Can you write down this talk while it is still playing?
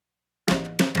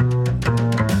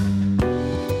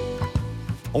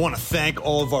I want to thank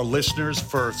all of our listeners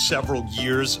for several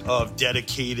years of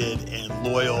dedicated and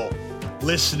loyal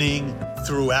listening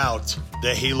throughout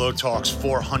the Halo Talks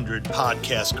 400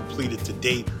 podcast completed to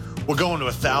date. We're going to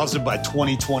 1,000 by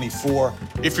 2024.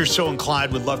 If you're so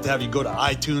inclined, we'd love to have you go to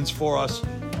iTunes for us,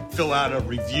 fill out a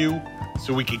review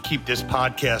so we can keep this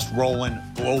podcast rolling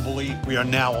globally. We are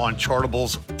now on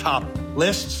Chartable's top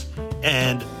lists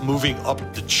and moving up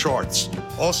the charts.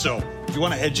 Also, if you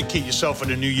want to educate yourself in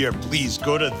the new year, please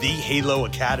go to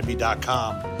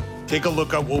thehaloacademy.com. Take a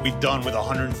look at what we've done with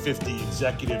 150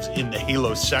 executives in the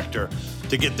Halo sector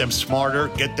to get them smarter,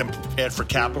 get them prepared for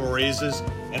capital raises,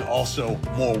 and also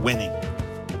more winning.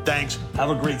 Thanks. Have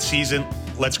a great season.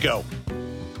 Let's go.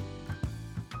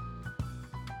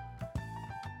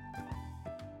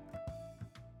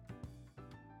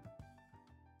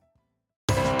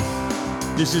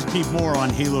 This is Pete Moore on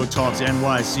Halo Talks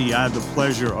NYC. I have the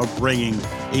pleasure of bringing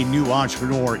a new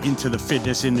entrepreneur into the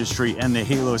fitness industry and the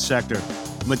Halo sector.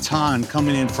 Matan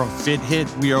coming in from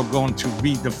FitHit. We are going to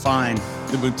redefine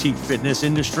the boutique fitness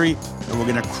industry, and we're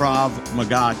going to Krav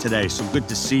Maga today. So good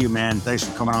to see you, man. Thanks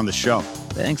for coming on the show.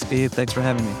 Thanks, Pete. Thanks for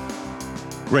having me.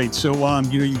 Great. So,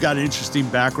 you got an interesting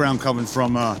background coming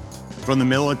from the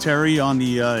military on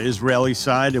the Israeli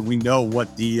side, and we know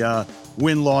what the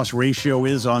win-loss ratio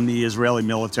is on the Israeli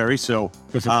military. So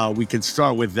we can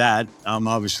start with that. I'm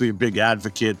obviously a big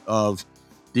advocate of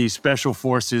the special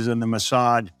forces and the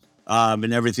Mossad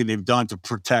and everything they've done to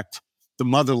protect the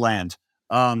motherland.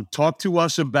 Talk to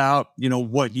us about,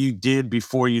 what you did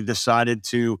before you decided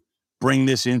to bring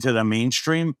this into the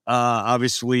mainstream.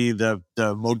 Obviously, the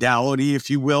modality, if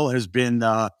you will, has been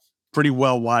pretty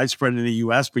well widespread in the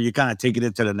U.S., but you kind of take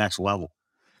it to the next level.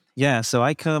 Yeah, so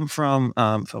I come from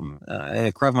a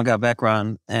Krav Maga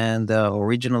background, and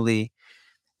originally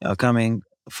coming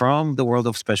from the world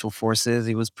of special forces,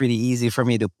 it was pretty easy for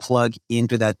me to plug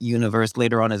into that universe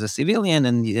later on as a civilian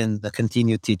and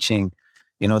continue teaching,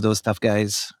 those tough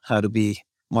guys how to be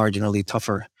marginally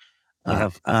tougher.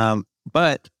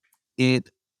 But it,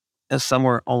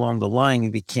 somewhere along the line,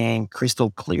 it became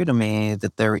crystal clear to me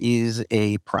that there is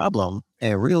a problem,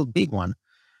 a real big one,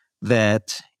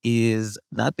 that is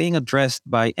not being addressed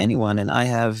by anyone, and I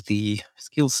have the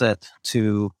skill set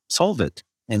to solve it.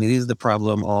 And it is the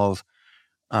problem of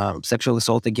sexual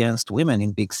assault against women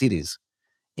in big cities.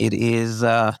 It is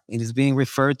being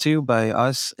referred to by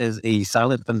us as a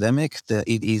silent pandemic.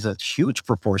 It is a huge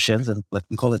proportions, and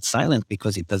we call it silent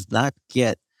because it does not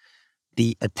get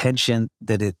the attention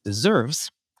that it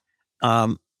deserves.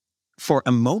 For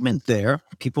a moment there,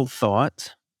 people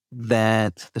thought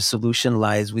that the solution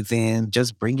lies within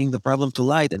just bringing the problem to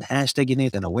light and hashtagging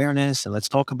it and awareness, and let's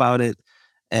talk about it.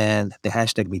 And the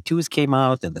hashtag #MeToos came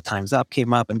out and the Time's Up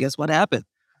came up, and guess what happened?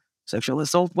 Sexual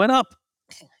assault went up.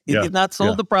 It did not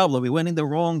solve the problem. It went in the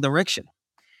wrong direction.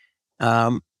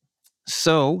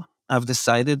 So I've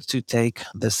decided to take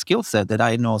the skill set that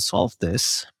I know solve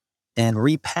this and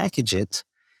repackage it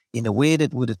in a way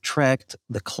that would attract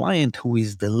the client who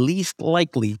is the least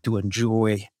likely to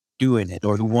enjoy doing it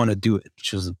or to want to do it,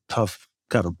 which is a tough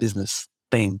kind of business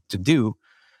thing to do.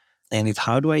 And it's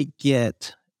how do I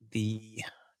get the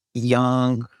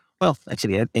young, well,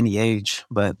 actually at any age,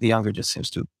 but the younger just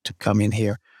seems to come in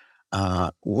here,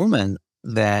 woman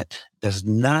that does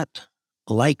not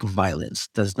like violence,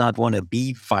 does not want to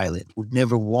be violent, would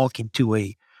never walk into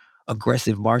a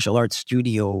aggressive martial arts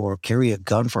studio or carry a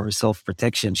gun for her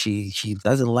self-protection. She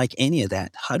doesn't like any of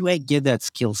that. How do I get that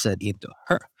skill set into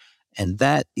her? And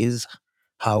that is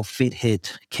how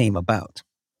FitHit came about.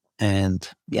 And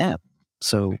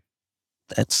so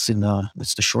that's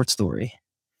the short story.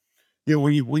 Yeah,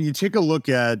 when you take a look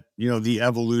at, the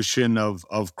evolution of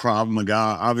Krav Maga,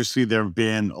 obviously there have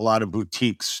been a lot of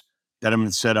boutiques that have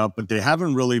been set up, but they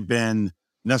haven't really been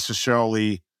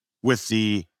necessarily with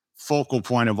the focal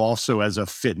point of also as a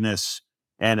fitness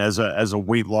and as a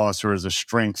weight loss or as a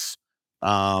strength,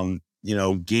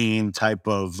 gain type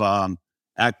of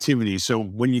activity. So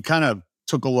when you kind of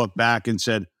took a look back and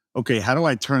said, okay, how do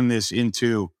I turn this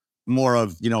into more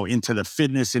of, into the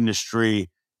fitness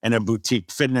industry and a boutique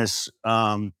fitness,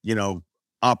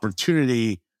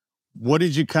 opportunity, what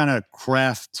did you kind of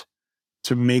craft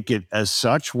to make it as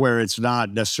such where it's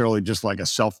not necessarily just like a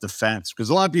self-defense? Because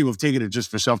a lot of people have taken it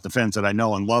just for self-defense, and I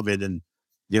know and love it. And,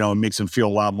 it makes them feel a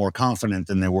lot more confident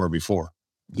than they were before.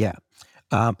 Yeah.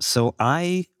 So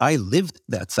I lived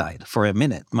that side for a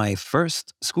minute. My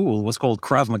first school was called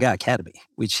Krav Maga Academy,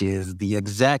 which is the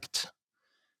exact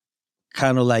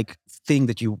kind of like thing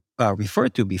that you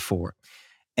referred to before.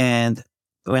 And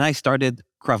when I started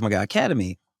Krav Maga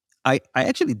Academy, I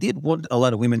actually did want a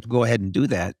lot of women to go ahead and do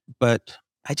that. But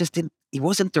I just didn't, it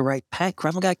wasn't the right pack.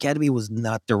 Krav Maga Academy was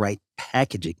not the right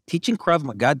packaging. Teaching Krav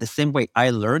Maga the same way I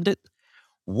learned it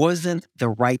wasn't the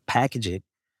right packaging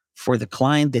for the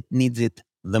client that needs it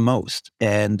the most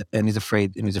and is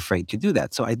afraid to do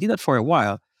that. So I did that for a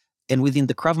while. And within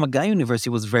the Krav Maga universe,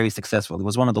 it was very successful. It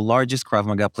was one of the largest Krav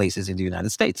Maga places in the United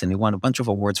States, and it won a bunch of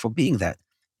awards for being that.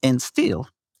 And still,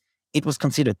 it was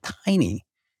considered tiny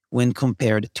when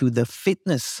compared to the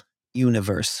fitness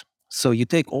universe. So you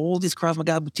take all these Krav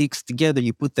Maga boutiques together,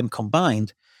 you put them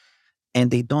combined,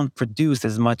 and they don't produce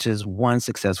as much as one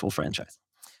successful franchise.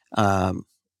 Um,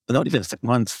 not even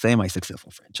one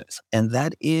semi-successful franchise. And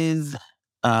that is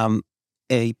um,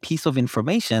 a piece of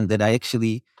information that I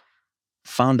actually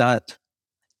found out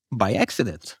by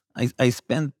accident. I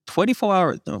spent 24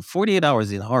 hours, no, 48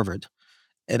 hours in Harvard,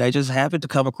 and I just happened to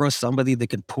come across somebody that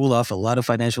could pull off a lot of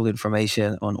financial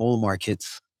information on all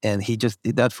markets. And he just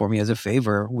did that for me as a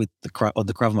favor with the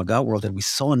Krav Maga world. And we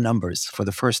saw numbers for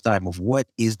the first time of what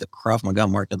is the Krav Maga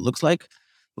market looks like. It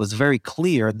was very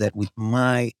clear that with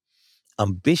my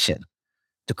ambition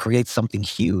to create something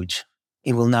huge,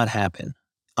 it will not happen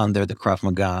under the Krav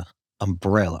Maga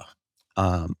umbrella.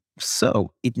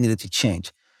 So it needed to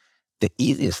change. The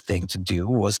easiest thing to do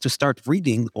was to start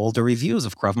reading all the reviews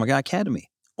of Krav Maga Academy.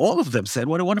 All of them said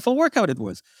what a wonderful workout it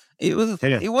was. It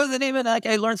wasn't even like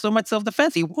I learned so much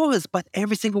self-defense. It was, but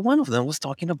every single one of them was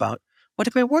talking about what a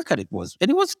great workout it was.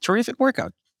 And it was a terrific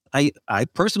workout. I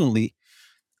personally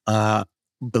uh,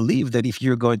 believe that if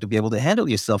you're going to be able to handle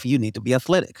yourself, you need to be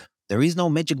athletic. There is no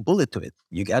magic bullet to it.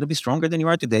 You got to be stronger than you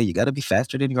are today. You got to be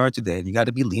faster than you are today. And you got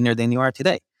to be leaner than you are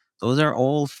today. Those are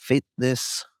all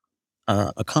fitness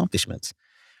accomplishments.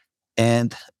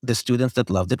 And the students that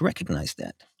loved it recognized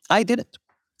that. I didn't,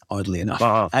 oddly enough.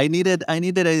 Wow. I needed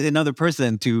another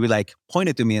person to like point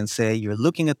it to me and say, you're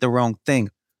looking at the wrong thing.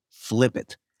 Flip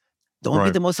it. Don't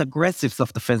be the most aggressive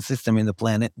self-defense system in the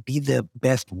planet. Be the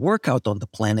best workout on the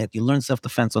planet. You learn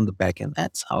self-defense on the back end.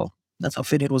 That's how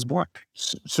Fit It was born.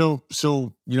 So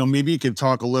maybe you could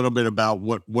talk a little bit about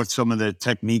what some of the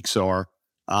techniques are,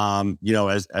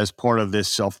 as part of this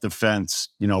self-defense,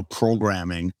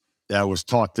 programming that was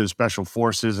taught to the special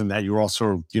forces, and that you're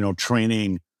also,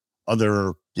 training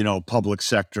other, public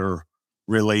sector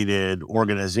related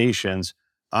organizations.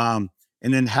 And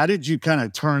then how did you kind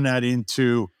of turn that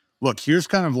into, look, here's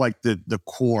kind of like the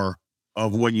core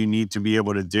of what you need to be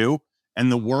able to do.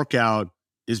 And the workout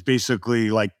is basically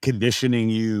like conditioning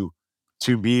you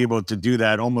to be able to do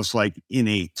that almost like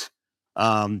innate.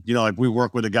 Like we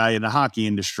work with a guy in the hockey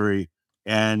industry,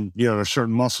 and, there's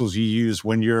certain muscles you use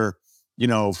when you're,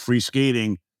 free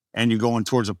skating and you're going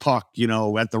towards a puck,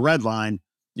 at the red line.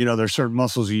 There's certain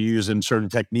muscles you use and certain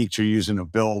techniques you're using to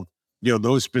build,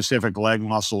 those specific leg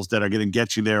muscles that are going to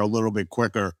get you there a little bit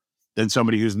quicker than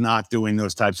somebody who's not doing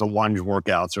those types of lunge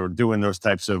workouts or doing those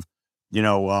types of,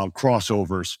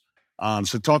 crossovers.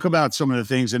 So talk about some of the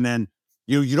things, and then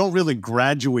you don't really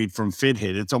graduate from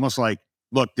FitHit. It's almost like,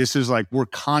 look, this is like we're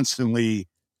constantly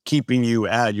keeping you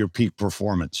at your peak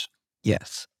performance.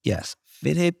 Yes.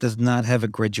 FitHit does not have a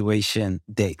graduation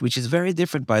date, which is very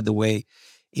different, by the way,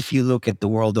 if you look at the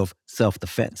world of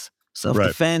self-defense.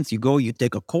 Self-defense, you go, you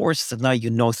take a course, and now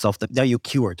you know now you're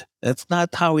cured. That's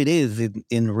not how it is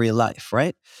in real life,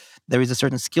 right? There is a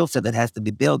certain skill set that has to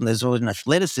be built, and there's an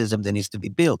athleticism that needs to be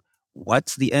built.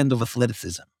 What's the end of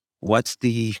athleticism? What's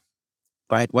the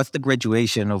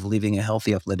graduation of living a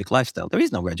healthy athletic lifestyle? There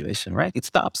is no graduation, right? It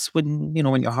stops when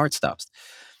your heart stops.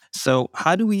 So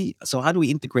how do we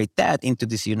integrate that into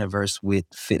this universe with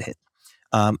FitHit?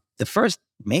 The first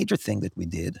major thing that we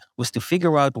did was to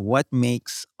figure out what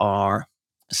makes our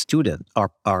student, our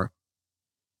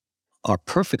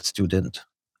perfect student,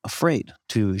 afraid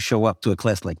to show up to a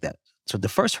class like that. So the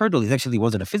first hurdle actually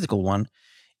wasn't a physical one,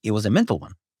 it was a mental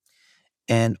one.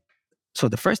 And so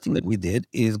the first thing that we did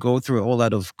is go through a whole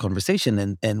lot of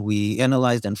conversation, and we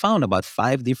analyzed and found about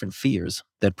 5 different fears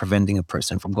that preventing a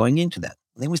person from going into that.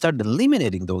 And then we started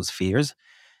eliminating those fears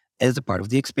as a part of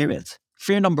the experience.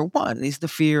 Fear number 1 is the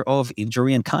fear of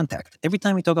injury and contact. Every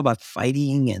time we talk about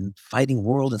fighting and fighting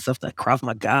world and stuff like Krav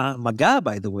Maga,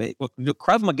 by the way,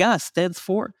 Krav Maga stands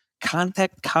for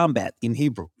contact combat in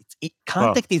Hebrew.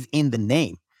 Contact is in the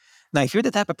name. Now, if you're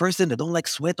the type of person that don't like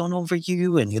sweat on over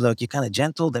you and you're kind of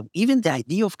gentle, that even the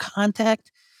idea of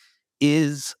contact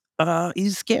is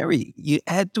scary. You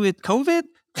add to it COVID,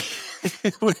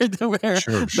 where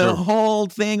Sure. the whole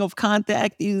thing of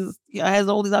contact has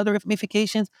all these other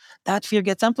ramifications. That fear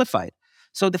gets amplified.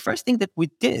 So the first thing that we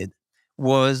did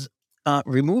was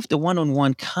remove the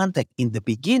one-on-one contact in the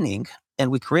beginning, and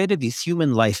we created these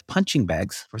human life punching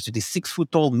bags versus these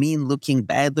 6-foot tall, mean-looking,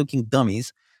 bad-looking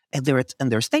dummies. and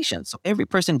they're stationed. So every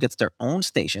person gets their own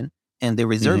station, and they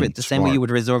reserve it the same way Smart. you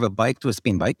would reserve a bike to a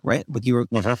spin bike, right? But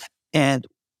Okay. and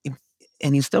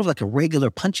and instead of like a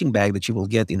regular punching bag that you will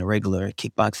get in a regular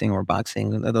kickboxing or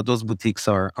boxing, those boutiques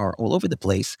are all over the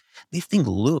place. This thing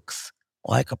looks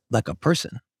like a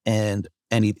person, and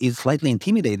it is slightly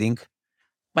intimidating,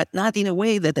 but not in a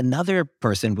way that another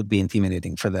person would be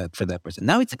intimidating for that person.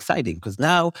 Now it's exciting because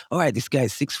now, all right, this guy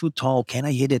is 6 foot tall. Can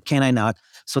I hit it? Can I not?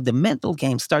 So the mental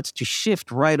game starts to shift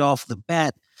right off the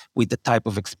bat with the type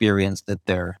of experience that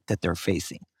they're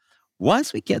facing.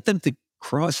 Once we get them to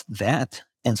cross that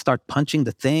and start punching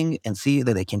the thing and see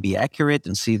that they can be accurate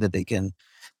and see that they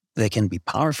can be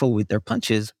powerful with their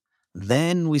punches,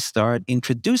 then we start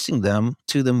introducing them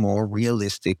to the more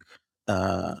realistic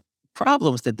uh,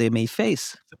 problems that they may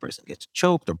face. If the person gets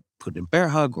choked or put in bear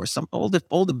hug or all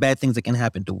the bad things that can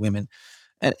happen to women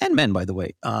and men, by the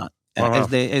way, Uh-huh.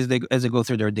 as they go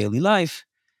through their daily life.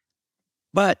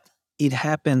 But it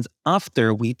happens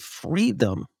after we free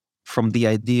them from the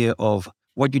idea of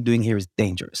what you're doing here is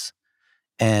dangerous.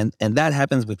 And that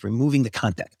happens with removing the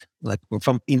contact, like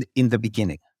from in the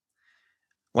beginning.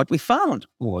 What we found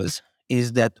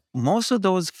is that most of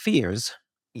those fears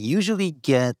usually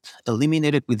get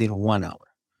eliminated within 1 hour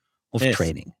of Yes.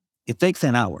 training. It takes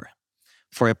an hour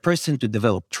for a person to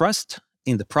develop trust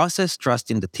in the process,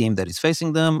 trust in the team that is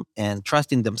facing them, and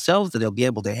trust in themselves that they'll be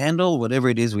able to handle whatever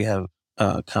it is we have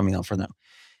coming up for them.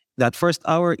 That first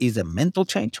hour is a mental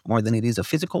change more than it is a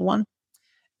physical one.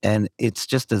 And it's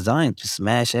just designed to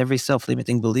smash every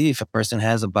self-limiting belief a person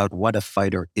has about what a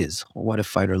fighter is, or what a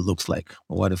fighter looks like,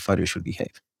 or what a fighter should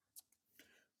behave.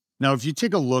 Now, if you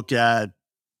take a look at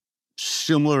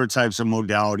similar types of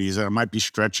modalities, and I might be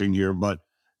stretching here, but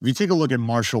if you take a look at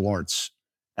martial arts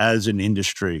as an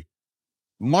industry,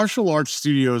 martial arts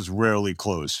studios rarely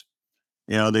close.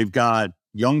 They've got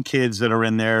young kids that are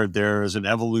in there. There's an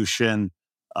evolution.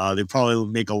 They probably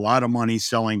make a lot of money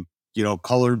selling,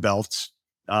 colored belts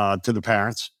to the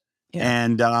parents.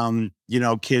 Yeah. And,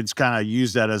 kids kind of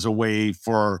use that as a way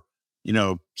for,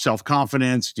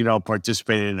 self-confidence,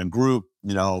 participating in a group,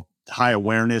 high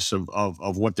awareness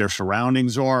of what their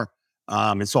surroundings are.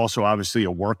 It's also obviously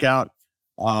a workout.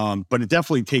 But it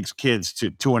definitely takes kids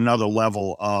to another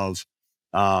level of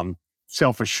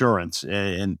self-assurance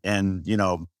and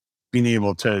being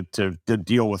able to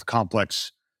deal with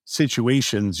complex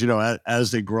situations,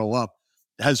 as they grow up.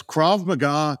 Has Krav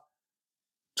Maga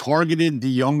targeted the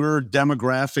younger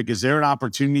demographic? Is there an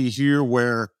opportunity here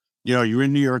where, you're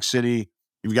in New York City,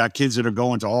 you've got kids that are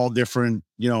going to all different,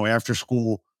 after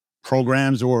school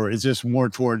programs, or is this more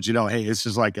towards, hey, this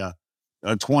is like a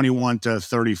 21 to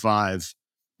 35,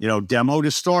 demo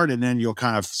to start, and then you'll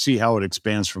kind of see how it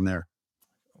expands from there?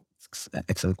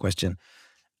 Excellent question.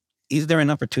 Is there an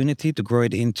opportunity to grow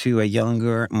it into a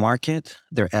younger market?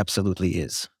 There absolutely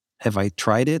is. Have I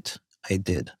tried it? I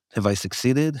did. Have I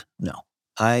succeeded? No.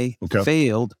 I Okay.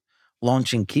 failed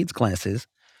launching kids classes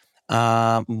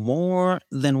more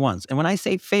than once. And when I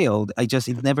say failed,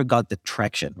 it never got the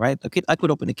traction, right? Okay, I could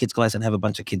open a kids class and have a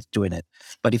bunch of kids doing it.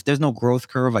 But if there's no growth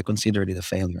curve, I consider it a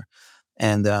failure.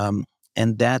 And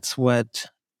and that's what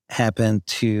happened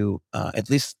to at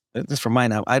least for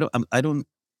mine. Now, I don't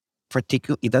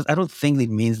particularly, I don't think it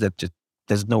means that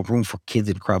there's no room for kids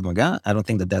in Krav Maga. I don't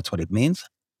think that that's what it means.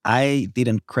 I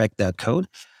didn't crack that code.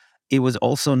 It was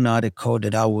also not a code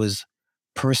that I was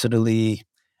personally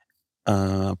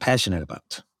passionate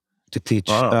about to teach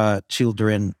Oh,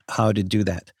 children how to do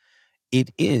that.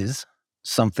 It is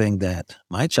something that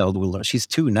my child will learn. She's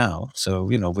 2 now, so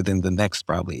within the next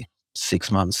probably 6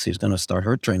 months, she's going to start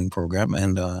her training program,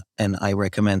 and I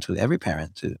recommend to every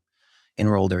parent to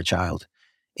enroll their child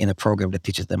in a program that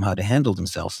teaches them how to handle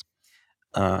themselves.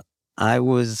 Uh, I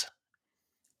was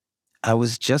I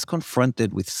was just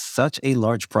confronted with such a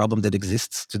large problem that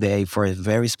exists today for a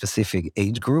very specific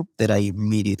age group that I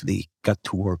immediately got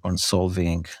to work on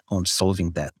solving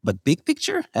that. But big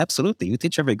picture, absolutely. You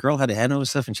teach every girl how to handle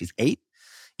herself and she's 8,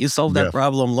 you solve that yeah.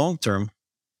 problem long term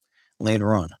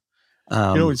later on.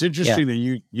 It's Yeah, interesting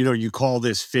that you call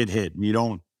this fit hit, and you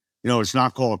don't, it's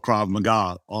not called Krav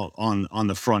Maga on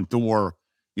the front door.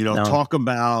 no, Talk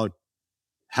about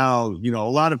how, a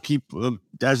lot of people,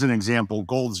 as an example,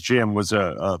 Gold's Gym was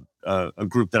a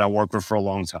group that I worked with for a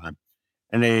long time,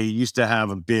 and they used to have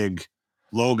a big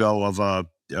logo of a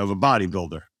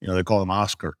bodybuilder. They call him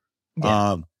Oscar.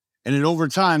 yeah, Um, and then over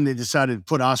time, they decided to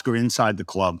put Oscar inside the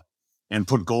club and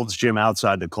put Gold's Gym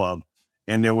outside the club.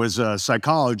 And there was a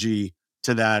psychology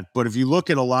to that. But if you look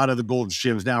at a lot of the Gold's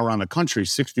Gyms now around the country,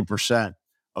 60%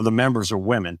 of the members are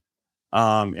women.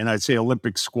 And I'd say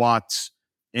Olympic squats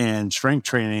and strength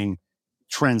training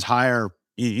trends higher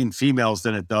in females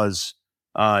than it does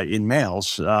in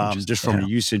males, just from the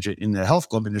usage in the health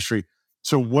club industry.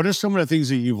 So what are some of the things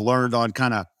that you've learned on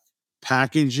kind of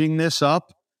packaging this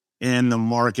up and the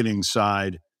marketing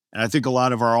side? And I think a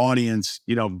lot of our audience,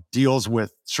 deals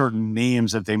with certain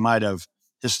names that they might have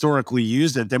historically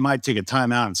used, that they might take a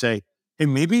time out and say, hey,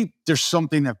 maybe there's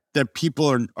something that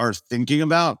people are thinking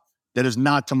about that is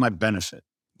not to my benefit.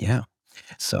 Yeah.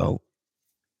 So,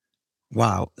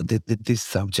 wow, this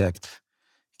subject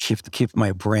keep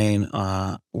my brain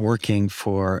working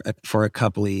for a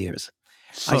couple of years.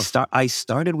 I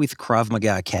started with Krav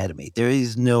Maga Academy. There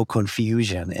is no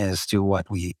confusion as to what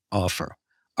we offer.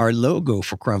 Our logo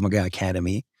for Krav Maga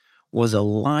Academy was a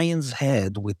lion's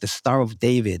head with the Star of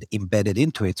David embedded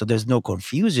into it. So there's no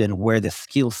confusion where the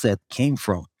skill set came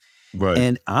from. Right.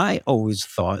 And I always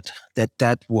thought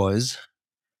that was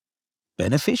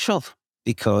beneficial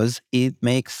because it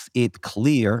makes it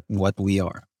clear what we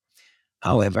are.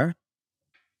 However,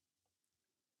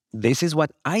 this is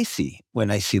what I see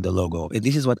when I see the logo. And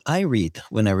this is what I read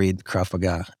when I read Krav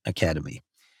Maga Academy.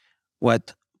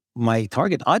 What my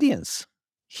target audience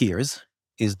hears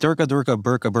is Durga Durga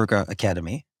Burka Burka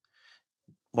Academy.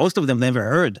 Most of them never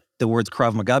heard the words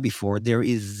Krav Maga before. There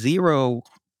is zero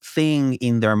thing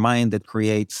in their mind that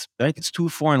creates, right? It's two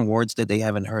foreign words that they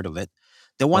haven't heard of it.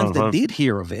 The ones that did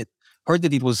hear of it heard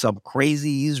that it was some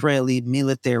crazy Israeli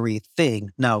military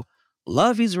thing. Now,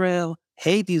 love Israel,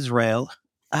 hate Israel.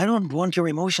 I don't want your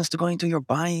emotions to go into your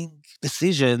buying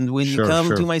decision when you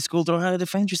come to my school to learn how to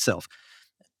defend yourself.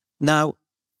 Now,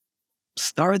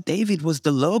 Star of David was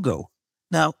the logo.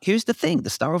 Now, here's the thing. The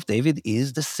Star of David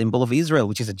is the symbol of Israel,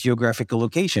 which is a geographical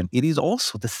location. It is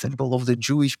also the symbol of the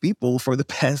Jewish people for the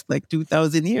past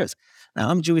 2,000 years. Now,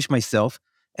 I'm Jewish myself,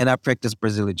 and I practice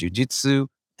Brazilian Jiu-Jitsu,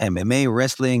 MMA,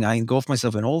 wrestling. I engulf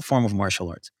myself in all forms of martial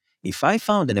arts. If I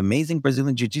found an amazing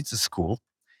Brazilian Jiu-Jitsu school,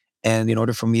 and in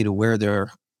order for me to wear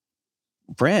their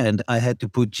brand, I had to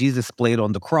put Jesus plate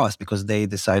on the cross because they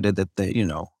decided that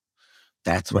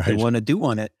that's what they want to do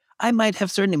on it. I might have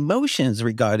certain emotions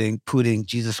regarding putting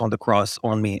Jesus on the cross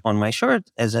on me, on my shirt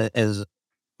as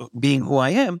being who I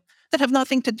am, that have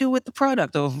nothing to do with the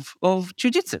product of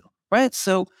jiu-jitsu, right?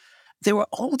 So there were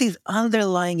all these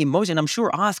underlying emotions. I'm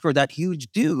sure Oscar, that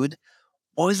huge dude,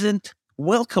 wasn't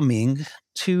welcoming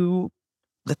to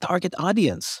the target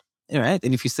audience. Right.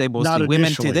 And if you say mostly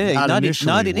women today, not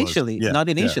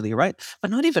initially, right?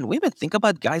 But not even women. Think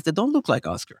about guys that don't look like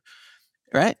Oscar,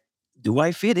 right? Do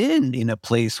I fit in a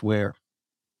place where,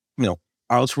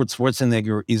 Arnold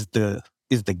Schwarzenegger is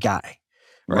the guy,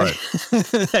 right?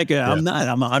 I'm not.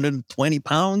 I'm 120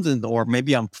 pounds, or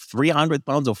maybe I'm 300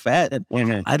 pounds of fat,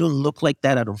 and I don't look like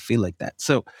that. I don't feel like that.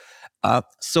 So,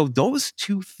 so those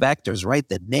two factors, right?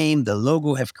 The name, the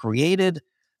logo, have created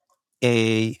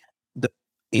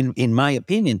in my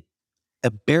opinion, a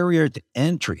barrier to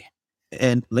entry.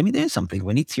 And let me tell you something.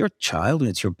 When it's your child, when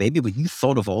it's your baby, when you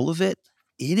thought of all of it,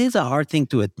 it is a hard thing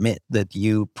to admit that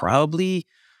you probably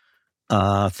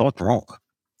thought wrong.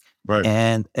 Right.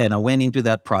 And I went into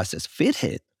that process. Fit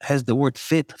Hit has the word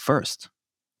fit first,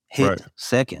 hit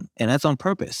second. And that's on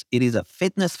purpose. It is a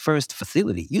fitness first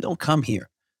facility. You don't come here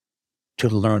to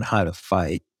learn how to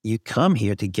fight. You come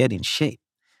here to get in shape.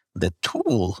 The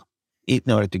tool in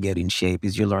order to get in shape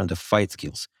is you learn the fight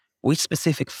skills. Which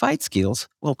specific fight skills?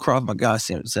 Well, Krav Maga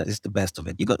is the best of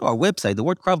it. You go to our website, the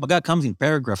word Krav Maga comes in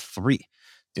paragraph 3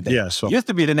 today. Yeah, so it used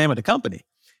to be the name of the company.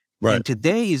 Right. And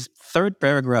today is third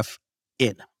paragraph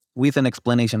in with an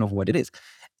explanation of what it is.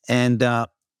 And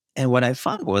what I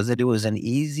found was that it was an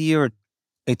easier,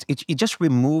 it just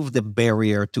removed the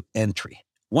barrier to entry.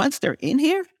 Once they're in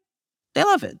here, they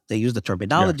love it. They use the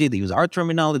terminology, they use our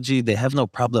terminology. They have no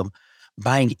problem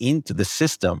buying into the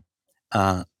system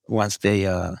once they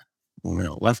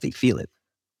feel it.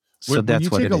 So when that's you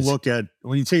what take it a is. look at,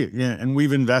 and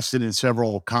we've invested in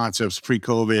several concepts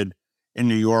pre-COVID in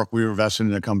New York. We were invested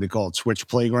in a company called Switch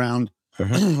Playground,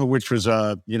 which was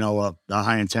a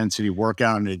high intensity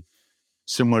workout, and it,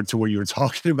 similar to what you were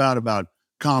talking about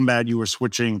combat. You were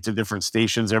switching to different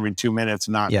stations every 2 minutes,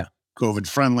 not COVID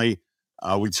friendly.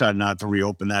 We decided not to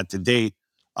reopen that to date.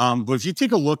 But if you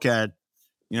take a look at,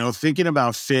 thinking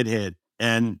about Fit Hit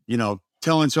and,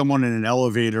 telling someone in an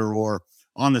elevator or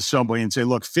on the subway and say,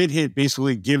 look, Fit Hit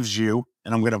basically gives you,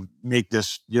 and I'm going to make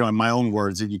this, in my own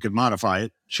words, that you could modify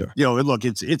it. Sure. Look,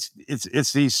 it's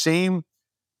the same,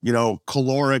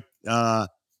 caloric,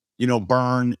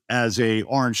 burn as a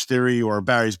Orange Theory or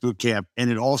Barry's Boot Camp.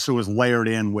 And it also is layered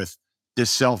in with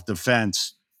this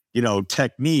self-defense,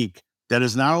 technique that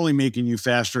is not only making you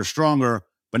faster, stronger,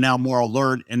 but now more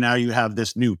alert. And now you have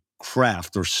this new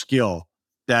craft or skill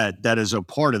that is a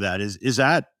part of that. Is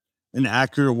that an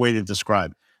accurate way to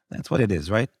describe it? That's what it is,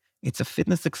 right? It's a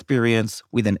fitness experience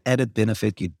with an added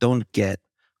benefit you don't get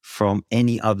from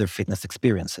any other fitness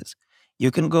experiences.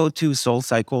 You can go to Soul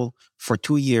Cycle for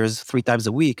 2 years, 3 times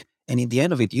a week, and in the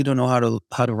end of it, you don't know how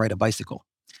to ride a bicycle.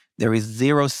 There is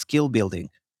zero skill building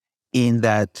in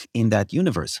that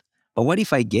universe. But what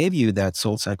if I gave you that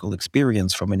Soul Cycle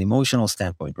experience from an emotional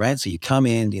standpoint, right? So you come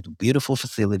in a beautiful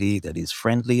facility that is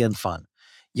friendly and fun.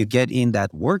 You get in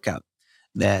that workout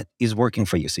that is working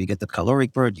for you. So you get the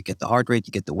caloric burn, you get the heart rate,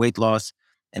 you get the weight loss,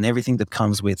 and everything that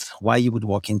comes with why you would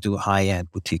walk into a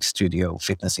high-end boutique studio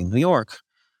fitness in New York.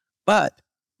 But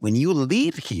when you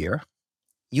leave here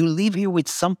with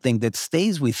something that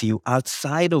stays with you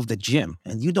outside of the gym.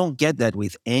 And you don't get that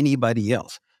with anybody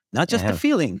else. Not just a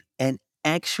feeling, an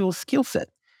actual skill set.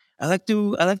 I like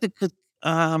to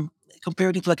compare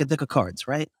it to like a deck of cards,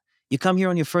 right? You come here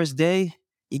on your first day,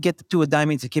 you get the two of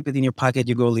diamonds, you keep it in your pocket,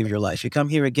 you go live your life. You come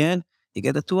here again, you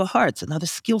get the two of hearts, another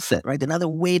skill set, right? Another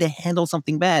way to handle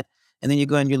something bad. And then you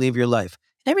go and you live your life.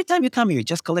 And every time you come here, you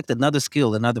just collect another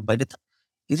skill, another. By the time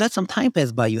you let some time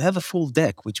pass by, you have a full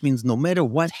deck, which means no matter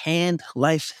what hand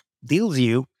life deals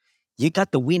you, you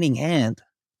got the winning hand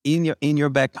in your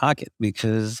back pocket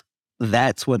because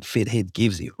that's what Fit Hit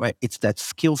gives you, right? It's that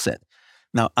skill set.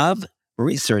 Now, I've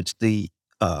researched the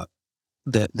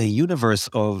universe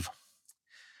of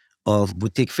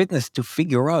boutique fitness to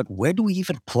figure out where do we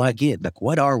even plug in? Like,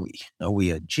 what are we? Are we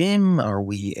a gym? Are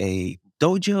we a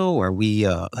dojo? Are we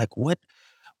like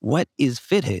what is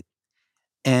Fit Hit?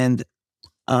 And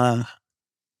uh,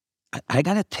 I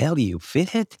gotta tell you,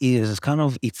 FitHit is kind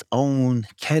of its own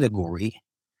category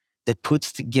that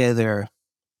puts together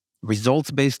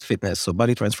results-based fitness, so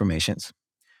body transformations,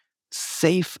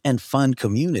 safe and fun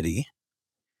community,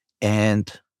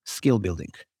 and skill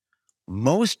building.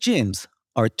 Most gyms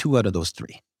are two out of those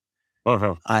three.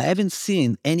 Uh-huh. I haven't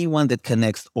seen anyone that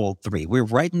connects all three. We're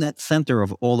right in that center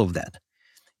of all of that.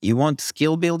 You want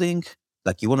skill building,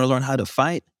 like you want to learn how to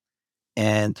fight,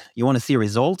 and you want to see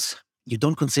results, you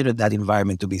don't consider that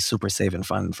environment to be super safe and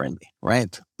fun and friendly,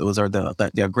 right? Those are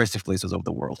the aggressive places of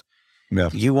the world. Yeah.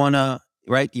 You wanna,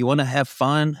 right? You wanna have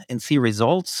fun and see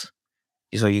results.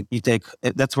 So you take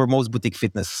that's where most boutique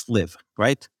fitness live,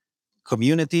 right?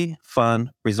 Community,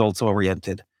 fun, results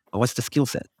oriented. But what's the skill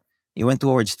set? You went to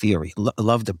Orange Theory.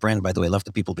 Love the brand, by the way. Love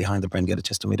the people behind the brand. Get a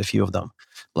chance to meet a few of them.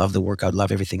 Love the workout.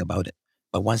 Love everything about it.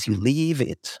 But once you leave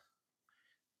it,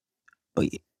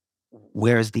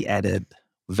 where's the added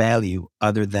value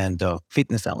other than the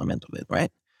fitness element of it,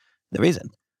 right? There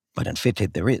isn't. But in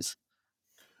Fitbit, there is.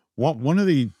 One of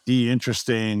the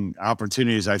interesting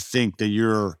opportunities I think that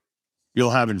you'll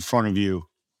have in front of you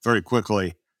very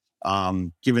quickly,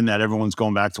 given that everyone's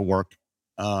going back to work,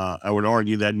 I would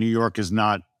argue that New York is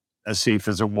not as safe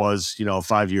as it was,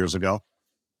 5 years ago.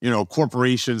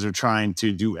 Corporations are trying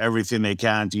to do everything they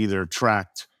can to either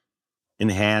attract,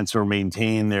 enhance, or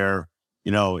maintain their,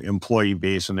 employee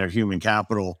base and their human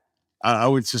capital. I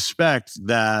would suspect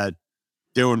that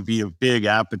there would be a big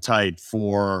appetite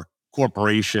for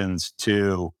corporations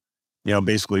to,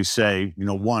 basically say,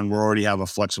 one, we already have a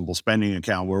flexible spending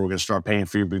account where we're going to start paying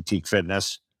for your boutique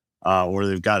fitness, or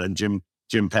they've got a gym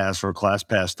pass or a class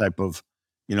pass type of,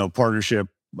 partnership,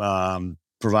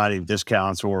 providing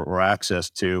discounts or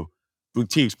access to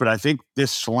boutiques. But I think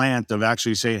this slant of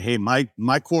actually saying, hey, my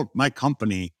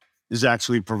company is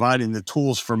actually providing the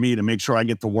tools for me to make sure I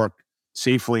get to work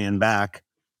safely and back.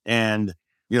 And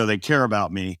they care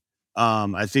about me.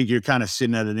 I think you're kind of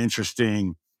sitting at an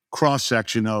interesting cross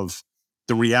section of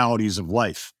the realities of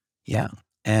life. Yeah.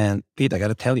 And Pete, I got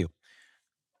to tell you,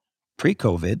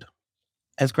 pre-COVID,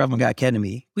 as Krav Maga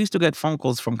Academy, we used to get phone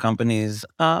calls from companies,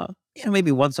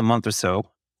 maybe once a month or so,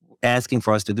 asking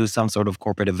for us to do some sort of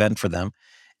corporate event for them.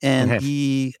 And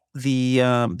the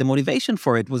motivation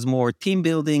for it was more team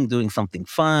building, doing something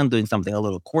fun, doing something a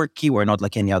little quirky. We're not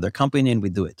like any other company, and we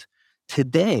do it.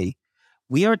 Today,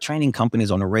 we are training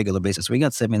companies on a regular basis. We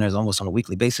got seminars almost on a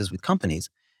weekly basis with companies.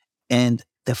 And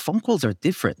the phone calls are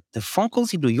different. The phone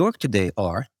calls in New York today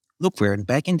are, look, we're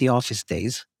back in the office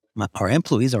days. Our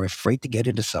employees are afraid to get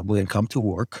in the subway and come to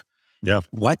work. Yeah.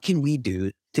 What can we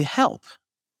do to help?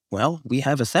 Well, we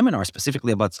have a seminar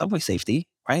specifically about subway safety,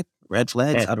 right? Red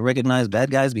flags, how to recognize bad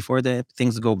guys before the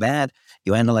things go bad.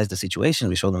 You analyze the situation.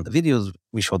 We show them the videos.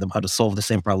 We show them how to solve the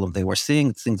same problem they were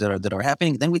seeing, things that are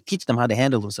happening. Then we teach them how to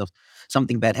handle themselves.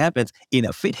 Something bad happens in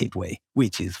a fit hit way,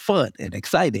 which is fun and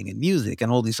exciting and music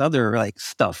and all this other like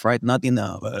stuff, right? Not in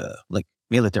a like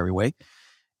military way.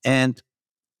 And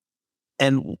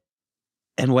and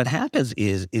and what happens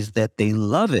is that they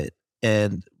love it.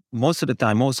 And most of the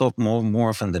time, more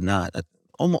often than not,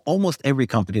 almost every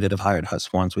company that have hired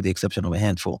us once, with the exception of a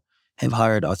handful, have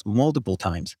hired us multiple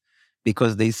times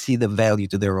because they see the value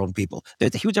to their own people.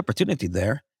 There's a huge opportunity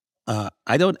there.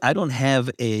 I don't have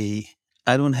a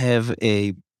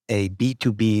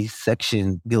B2B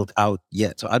section built out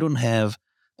yet. So I don't have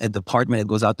a department that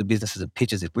goes out to businesses and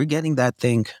pitches it. We're getting that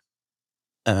thing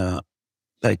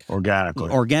like organically.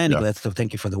 Yeah. So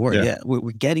thank you for the word. Yeah.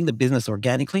 We're getting the business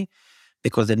organically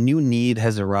because a new need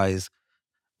has arisen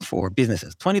for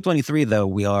businesses. 2023, though,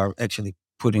 we are actually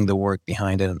putting the work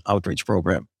behind an outreach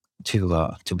program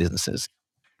to businesses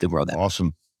to grow that.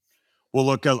 Awesome. Well,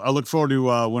 look, I look forward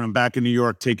to when I'm back in New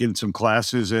York, taking some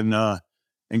classes and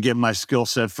getting my skill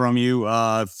set from you.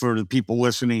 For the people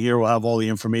listening here, we'll have all the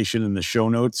information in the show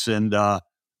notes, and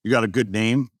you got a good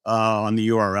name on the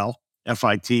URL,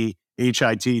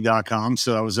 fithit.com.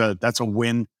 So that's a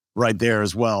win right there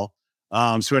as well.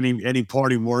 So any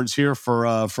parting words here for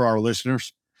our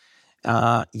listeners?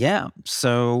 Yeah.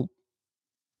 So,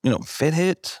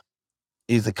 FitHit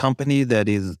is a company that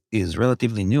is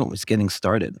relatively new. It's getting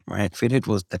started, right? FitHit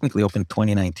was technically open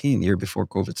 2019, year before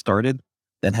COVID started.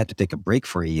 Then had to take a break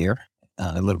for a year,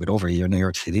 a little bit over a year, New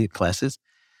York City classes,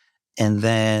 and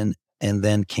then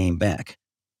came back.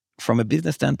 From a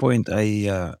business standpoint,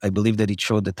 I believe that it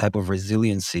showed the type of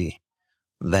resiliency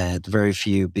that very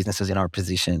few businesses in our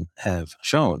position have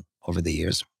shown over the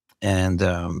years, and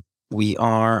we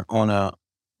are on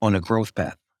a growth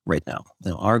path right now.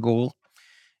 Our goal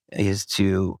is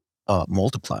to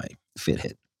multiply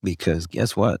FitHit, because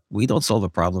guess what? We don't solve a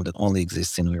problem that only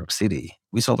exists in New York City.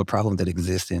 We solve a problem that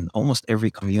exists in almost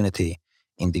every community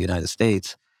in the United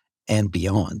States and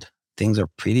beyond. Things are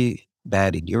pretty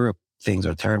bad in Europe. Things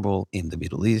are terrible in the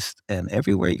Middle East. And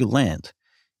everywhere you land,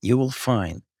 you will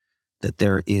find that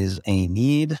there is a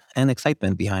need and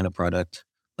excitement behind a product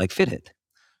like FitHit.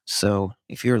 So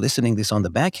if you're listening this on the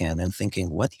back end and thinking,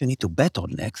 what do you need to bet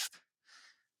on next?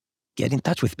 Get in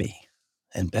touch with me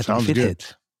and bet on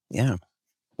FitHit. Yeah.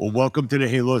 Well, welcome to the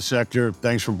Halo sector.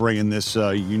 Thanks for bringing this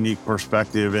unique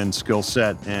perspective and skill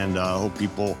set. And I hope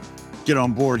people get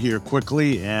on board here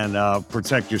quickly and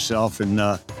protect yourself and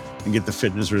get the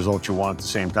fitness results you want at the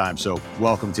same time. So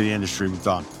welcome to the industry,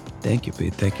 Matan. Thank you,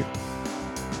 Pete. Thank you.